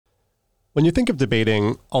When you think of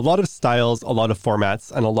debating, a lot of styles, a lot of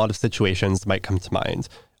formats, and a lot of situations might come to mind.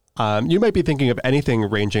 You might be thinking of anything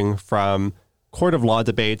ranging from court of law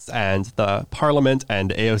debates and the parliament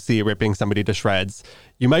and AOC ripping somebody to shreds.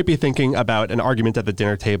 You might be thinking about an argument at the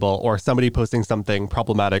dinner table or somebody posting something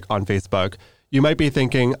problematic on Facebook. You might be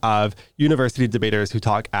thinking of university debaters who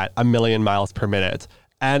talk at 1,000,000 miles per minute.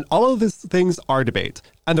 And all of these things are debate.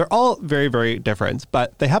 And they're all very, very different,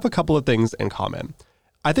 but they have a couple of things in common.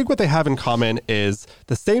 I think what they have in common is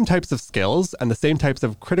the same types of skills and the same types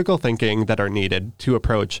of critical thinking that are needed to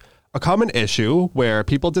approach a common issue where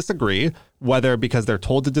people disagree, whether because they're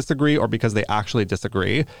told to disagree or because they actually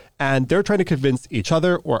disagree. And they're trying to convince each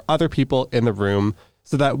other or other people in the room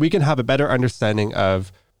so that we can have a better understanding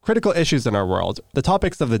of critical issues in our world, the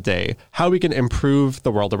topics of the day, how we can improve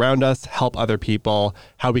the world around us, help other people,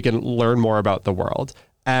 how we can learn more about the world.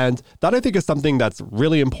 And that, I think, is something that's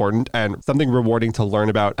really important and something rewarding to learn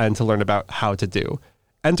about and to learn about how to do.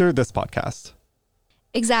 Enter this podcast.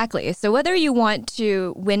 Exactly. So whether you want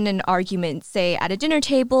to win an argument, say, at a dinner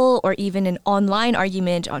table, or even an online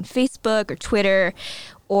argument on Facebook or Twitter,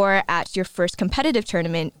 or at your first competitive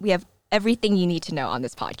tournament, we have everything you need to know on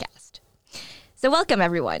this podcast. So welcome,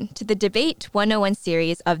 everyone, to the Debate 101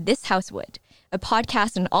 series of This House Would, a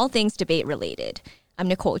podcast on all things debate related. I'm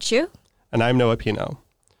Nicole Chu. And I'm Noah Pino.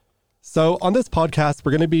 So on this podcast,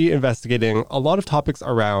 we're going to be investigating a lot of topics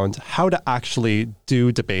around how to actually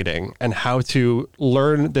do debating and how to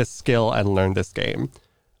learn this skill and learn this game.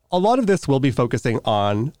 A lot of this will be focusing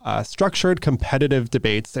on structured competitive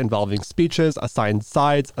debates involving speeches, assigned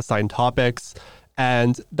sides, assigned topics,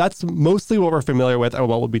 and that's mostly what we're familiar with and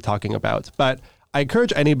what we'll be talking about. But I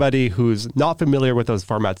encourage anybody who's not familiar with those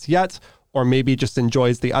formats yet, or maybe just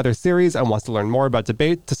enjoys the other series and wants to learn more about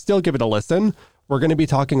debate, to still give it a listen. We're going to be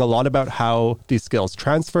talking a lot about how these skills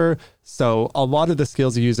transfer. So a lot of the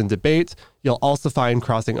skills you use in debate, you'll also find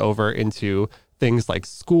crossing over into things like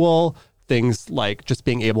school, things like just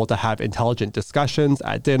being able to have intelligent discussions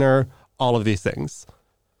at dinner, all of these things.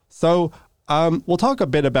 So we'll talk a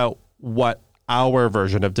bit about what our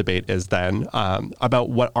version of debate is then, about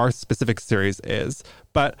what our specific series is.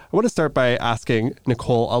 But I want to start by asking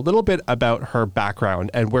Nicole a little bit about her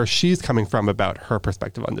background and where she's coming from about her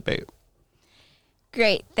perspective on debate.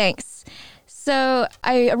 Great, thanks. So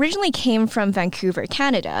I originally came from Vancouver,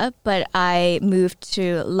 Canada, but I moved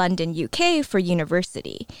to London, UK for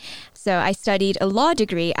university. So I studied a law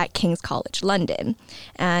degree at King's College London,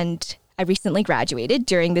 and I recently graduated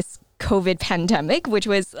during this COVID pandemic, which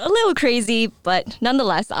was a little crazy, but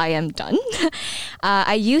nonetheless, I am done.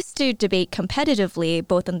 I used to debate competitively,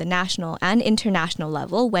 both on the national and international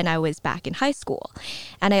level when I was back in high school.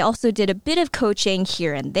 And I also did a bit of coaching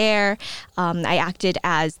here and there. I acted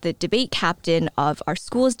as the debate captain of our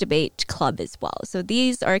school's debate club as well. So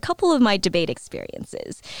these are a couple of my debate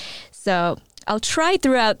experiences. So I'll try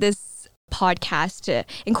throughout this podcast to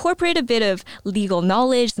incorporate a bit of legal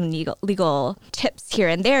knowledge, some legal tips here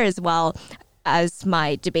and there, as well as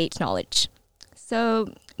my debate knowledge.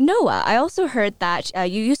 So Noah, I also heard that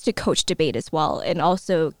you used to coach debate as well and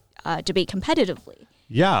also debate competitively.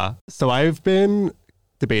 Yeah, so I've been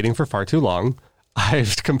debating for far too long.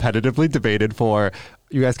 I've competitively debated for,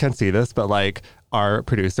 you guys can't see this, but like our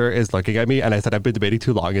producer is looking at me and I said I've been debating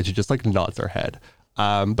too long and she just like nods her head.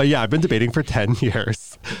 But yeah, I've been debating for 10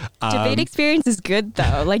 years. Debate experience is good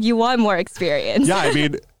though. Like you want more experience. Yeah, I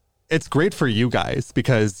mean, it's great for you guys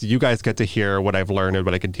because you guys get to hear what I've learned and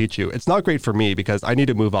what I can teach you. It's not great for me because I need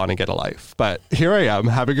to move on and get a life. But here I am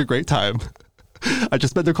having a great time. I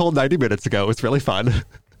just met Nicole 90 minutes ago. It's really fun.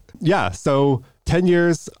 Yeah, so 10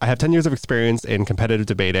 years, I have 10 years of experience in competitive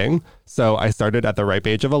debating. So I started at the ripe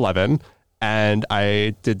age of 11 and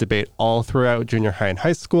I did debate all throughout junior high and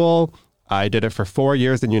high school. I did it for 4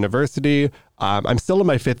 years in university. I'm still in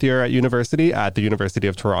my 5th year at university at the University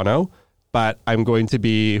of Toronto, but I'm going to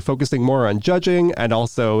be focusing more on judging and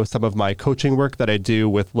also some of my coaching work that I do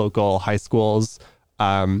with local high schools.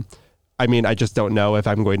 I mean, I just don't know if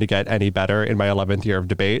I'm going to get any better in my 11th year of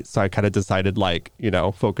debate. So I kind of decided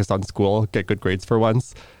focus on school, get good grades for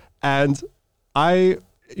once. And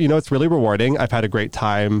it's really rewarding. I've had a great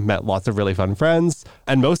time, met lots of really fun friends.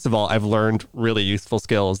 And most of all, I've learned really useful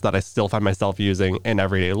skills that I still find myself using in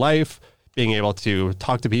everyday life, being able to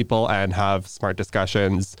talk to people and have smart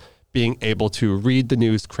discussions, being able to read the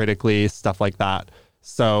news critically, stuff like that.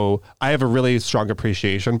 So I have a really strong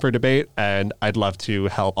appreciation for debate, and I'd love to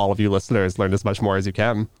help all of you listeners learn as much more as you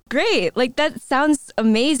can. Great. Like, that sounds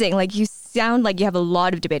amazing. Like, you sound like you have a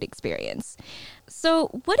lot of debate experience. So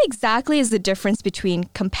what exactly is the difference between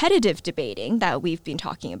competitive debating that we've been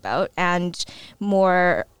talking about and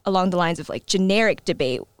more along the lines of like generic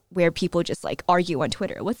debate where people just like argue on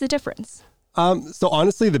Twitter? What's the difference? So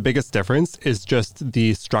honestly, the biggest difference is just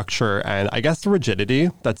the structure and I guess the rigidity.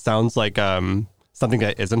 That sounds like something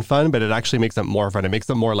that isn't fun, but it actually makes it more fun. It makes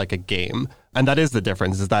it more like a game. And that is the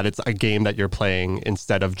difference, is that it's a game that you're playing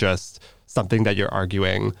instead of just something that you're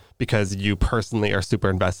arguing because you personally are super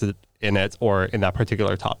invested in it or in that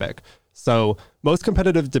particular topic. So most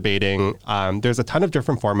competitive debating, there's a ton of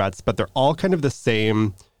different formats, but they're all kind of the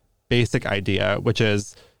same basic idea, which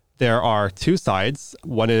is there are two sides.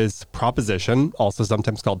 One is proposition, also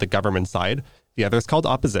sometimes called the government side. The other is called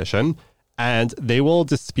opposition. And they will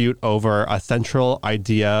dispute over a central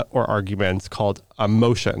idea or argument called a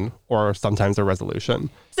motion or sometimes a resolution.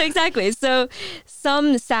 So exactly. So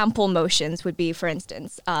some sample motions would be, for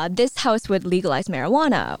instance, this house would legalize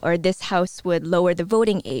marijuana, or this house would lower the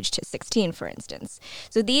voting age to 16, for instance.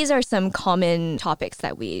 So these are some common topics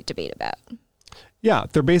that we debate about. Yeah,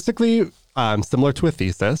 they're basically similar to a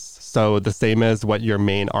thesis. So the same as what your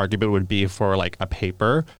main argument would be for like a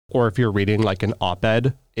paper, or if you're reading like an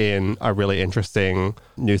op-ed in a really interesting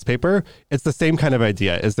newspaper, it's the same kind of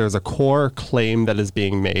idea. Is there's a core claim that is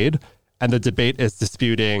being made and the debate is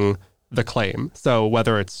disputing the claim. So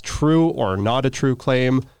whether it's true or not a true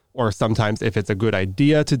claim, or sometimes if it's a good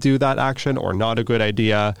idea to do that action or not a good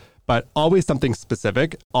idea, but always something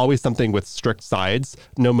specific, always something with strict sides,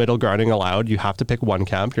 no middle grounding allowed. You have to pick one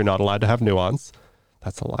camp. You're not allowed to have nuance.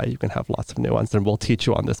 That's a lie. You can have lots of nuance, and we'll teach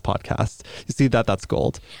you on this podcast. You see that? That's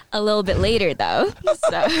gold. A little bit later, though.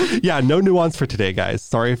 So. Yeah, no nuance for today, guys.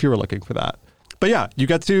 Sorry if you were looking for that. But yeah, you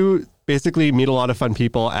get to basically meet a lot of fun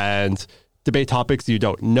people and debate topics you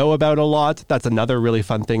don't know about a lot. That's another really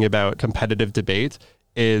fun thing about competitive debate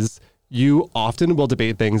is you often will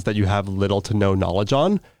debate things that you have little to no knowledge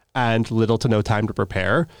on and little to no time to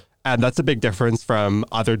prepare. And that's a big difference from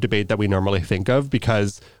other debate that we normally think of,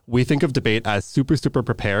 because we think of debate as super, super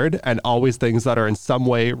prepared and always things that are in some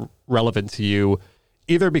way relevant to you,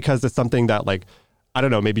 either because it's something that, like, I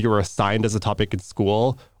don't know, maybe you were assigned as a topic in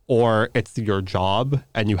school, or it's your job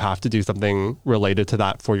and you have to do something related to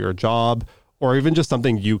that for your job, or even just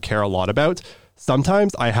something you care a lot about.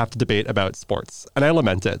 Sometimes I have to debate about sports and I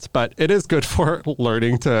lament it, but it is good for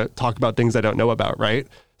learning to talk about things I don't know about, right?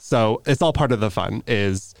 So it's all part of the fun,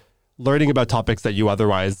 is learning about topics that you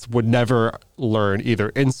otherwise would never learn either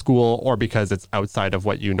in school or because it's outside of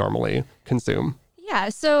what you normally consume. Yeah.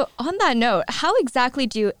 So on that note, how exactly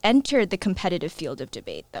do you enter the competitive field of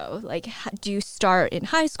debate, though? Like, do you start in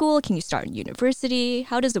high school? Can you start in university?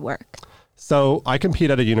 How does it work? So I compete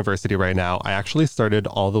at a university right now. I actually started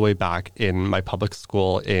all the way back in my public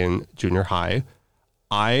school in junior high.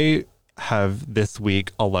 I have this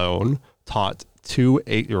week alone taught 2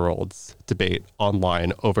 8-year-olds debate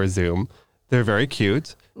online over Zoom. They're very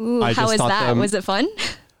cute. Ooh, how was that? Was it fun?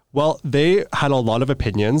 Well, they had a lot of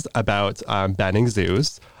opinions about banning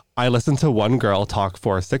zoos. I listened to one girl talk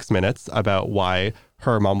for 6 minutes about why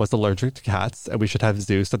her mom was allergic to cats and we should have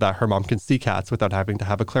zoos so that her mom can see cats without having to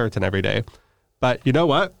have a Claritin every day. But you know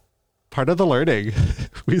what? Part of the learning,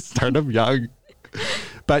 we start them young.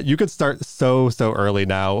 But you could start so early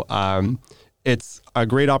now. It's a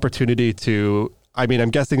great opportunity to, I mean,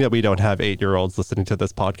 I'm guessing that we don't have 8-year-olds listening to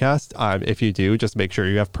this podcast. If you do, just make sure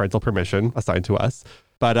you have parental permission assigned to us.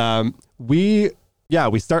 But we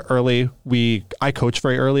start early. I coach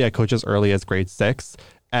very early. I coach as early as grade 6.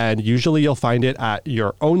 And usually you'll find it at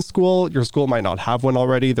your own school. Your school might not have one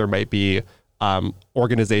already. There might be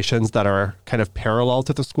organizations that are kind of parallel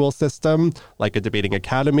to the school system, like a debating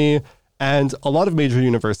academy. And a lot of major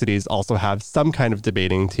universities also have some kind of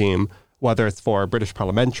debating team, whether it's for British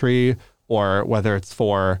Parliamentary or whether it's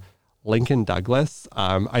for Lincoln Douglas.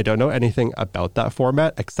 I don't know anything about that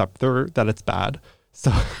format except that it's bad.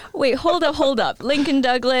 So wait, hold up. Lincoln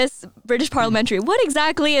Douglas, British Parliamentary. What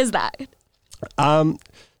exactly is that?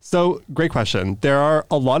 So great question. There are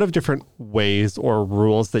a lot of different ways or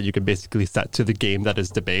rules that you can basically set to the game that is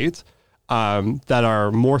debate, that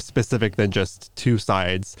are more specific than just two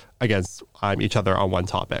sides against each other on one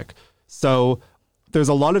topic. So there's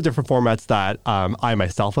a lot of different formats that I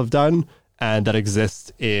myself have done and that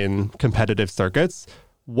exist in competitive circuits.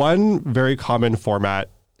 One very common format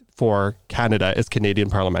for Canada is Canadian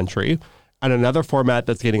Parliamentary. And another format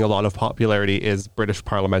that's gaining a lot of popularity is British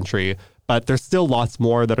Parliamentary. But there's still lots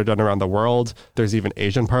more that are done around the world. There's even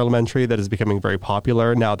Asian Parliamentary that is becoming very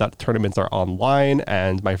popular now that tournaments are online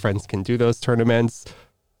and my friends can do those tournaments.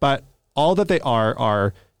 But all that they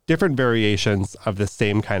are different variations of the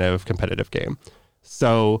same kind of competitive game.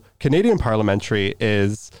 So Canadian Parliamentary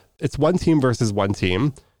it's one team versus one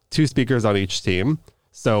team, 2 speakers on each team.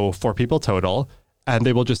 So 4 people total, and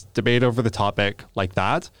they will just debate over the topic like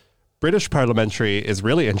that. British parliamentary is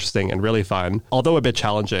really interesting and really fun, although a bit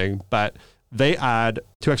challenging, but they add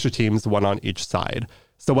 2 extra teams, 1 on each side.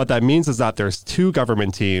 So what that means is that there's 2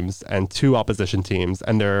 government teams and 2 opposition teams,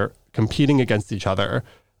 and they're competing against each other.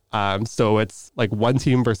 So it's like 1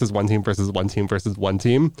 team versus 1 team versus 1 team versus 1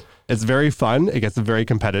 team. It's very fun. It gets very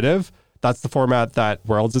competitive. That's the format that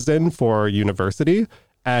Worlds is in for university.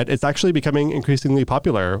 And it's actually becoming increasingly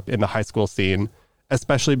popular in the high school scene,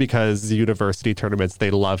 especially because the university tournaments,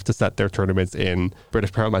 they love to set their tournaments in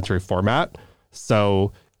British parliamentary format.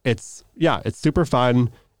 So it's super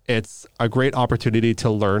fun. It's a great opportunity to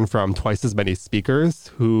learn from twice as many speakers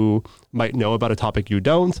who might know about a topic you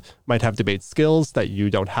don't, might have debate skills that you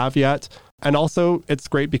don't have yet. And also, it's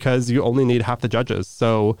great because you only need half the judges.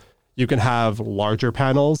 So you can have larger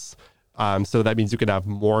panels. So that means you can have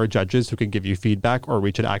more judges who can give you feedback or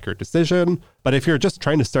reach an accurate decision. But if you're just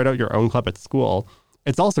trying to start out your own club at school,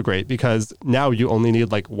 it's also great because now you only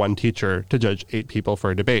need like 1 teacher to judge 8 people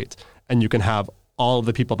for a debate. And you can have all of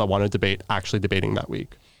the people that want to debate actually debating that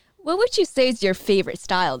week. What would you say is your favorite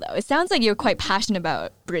style, though? It sounds like you're quite passionate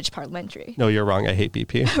about British parliamentary. No, you're wrong. I hate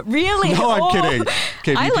BP. Really? No, I'm kidding.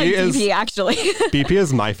 Okay, I like BP, actually. BP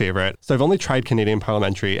is my favorite. So I've only tried Canadian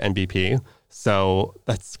parliamentary and BP. So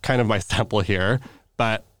that's kind of my sample here.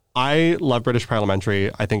 But I love British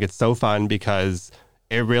parliamentary. I think it's so fun because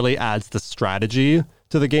it really adds the strategy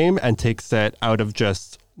to the game and takes it out of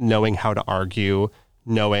just knowing how to argue,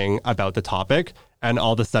 knowing about the topic. And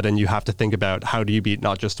all of a sudden you have to think about how do you beat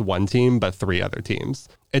not just 1 team, but 3 other teams.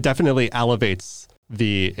 It definitely elevates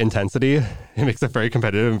the intensity. It makes it very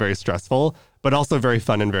competitive and very stressful, but also very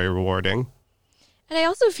fun and very rewarding. And I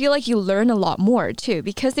also feel like you learn a lot more too,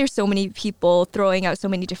 because there's so many people throwing out so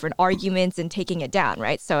many different arguments and taking it down,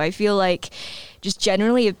 right? So I feel like just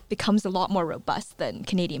generally it becomes a lot more robust than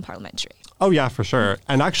Canadian parliamentary. Oh yeah, for sure.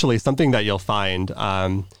 And actually something that you'll find,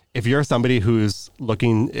 if you're somebody who's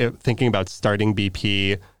thinking about starting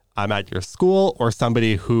BP at your school, or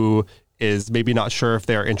somebody who is maybe not sure if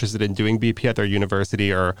they're interested in doing BP at their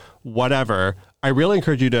university or whatever, I really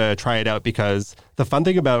encourage you to try it out, because the fun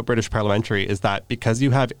thing about British parliamentary is that because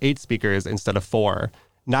you have 8 speakers instead of 4,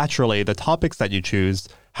 naturally the topics that you choose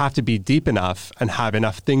have to be deep enough and have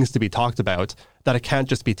enough things to be talked about that it can't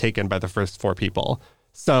just be taken by the first 4 people.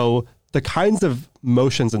 So the kinds of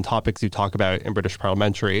motions and topics you talk about in British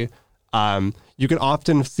parliamentary, you can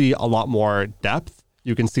often see a lot more depth.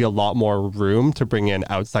 You can see a lot more room to bring in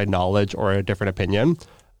outside knowledge or a different opinion,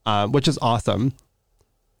 which is awesome.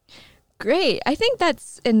 Great. I think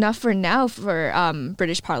that's enough for now for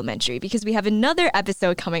British parliamentary, because we have another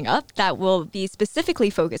episode coming up that will be specifically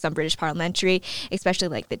focused on British parliamentary, especially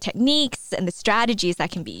like the techniques and the strategies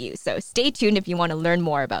that can be used. So stay tuned if you want to learn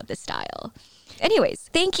more about this style. Anyways,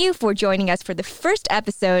 thank you for joining us for the first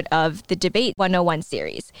episode of the Debate 101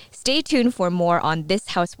 series. Stay tuned for more on This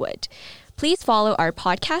House Would. Please follow our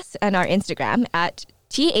podcast and our Instagram at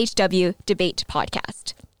THW Debate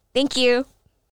Podcast. Thank you.